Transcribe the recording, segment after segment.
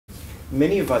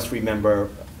Many of us remember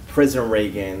President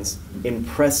Reagan's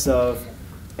impressive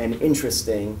and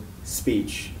interesting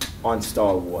speech on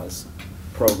Star Wars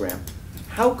program.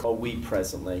 How are we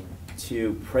presently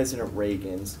to President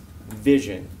Reagan's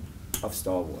vision of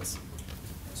Star Wars?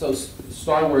 So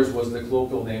Star Wars was the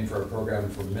colloquial name for a program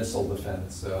for missile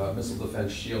defense, a missile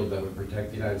defense shield that would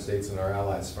protect the United States and our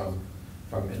allies from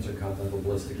intercontinental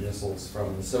ballistic missiles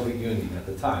from the Soviet Union at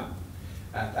the time.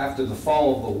 After the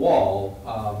fall of the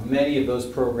wall, many of those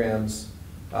programs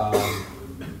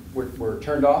were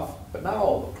turned off, but not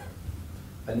all of them.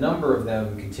 A number of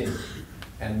them continue.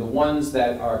 And the ones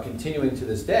that are continuing to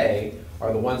this day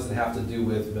are the ones that have to do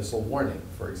with missile warning,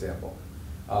 for example.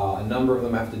 A number of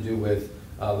them have to do with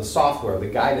the software, the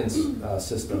guidance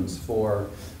systems for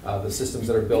the systems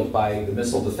that are built by the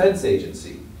Missile Defense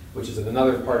Agency, which is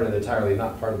another part of entirely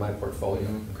not part of my portfolio,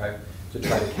 okay, to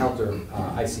try to counter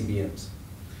ICBMs.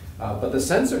 But the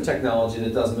sensor technology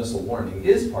that does missile warning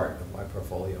is part of my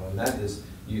portfolio, and that is,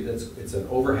 it's an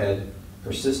overhead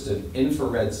persistent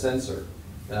infrared sensor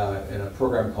in a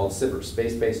program called SBIRS,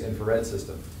 Space-Based Infrared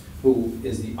System, who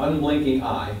is the unblinking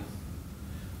eye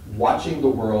watching the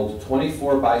world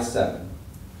 24/7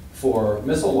 for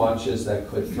missile launches that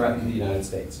could threaten the United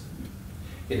States.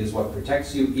 It is what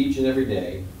protects you each and every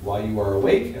day while you are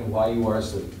awake and while you are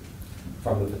asleep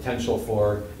from the potential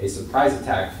for a surprise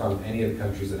attack from any of the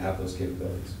countries that have those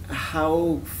capabilities.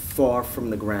 How far from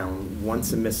the ground,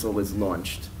 once a missile is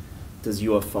launched, does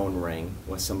your phone ring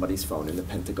or somebody's phone in the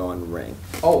Pentagon ring?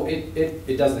 Oh,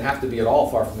 it doesn't have to be at all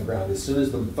far from the ground. As soon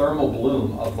as the thermal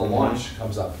bloom of the launch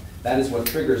comes up, that is what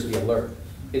triggers the alert.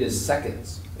 It is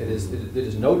seconds. It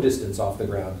is no distance off the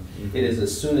ground. It is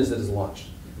as soon as it is launched,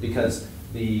 because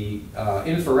the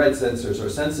infrared sensors are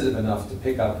sensitive enough to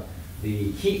pick up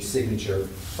the heat signature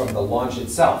from the launch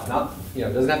itself. Not, it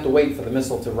doesn't have to wait for the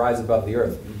missile to rise above the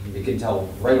Earth. It can tell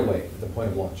right away at the point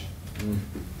of launch.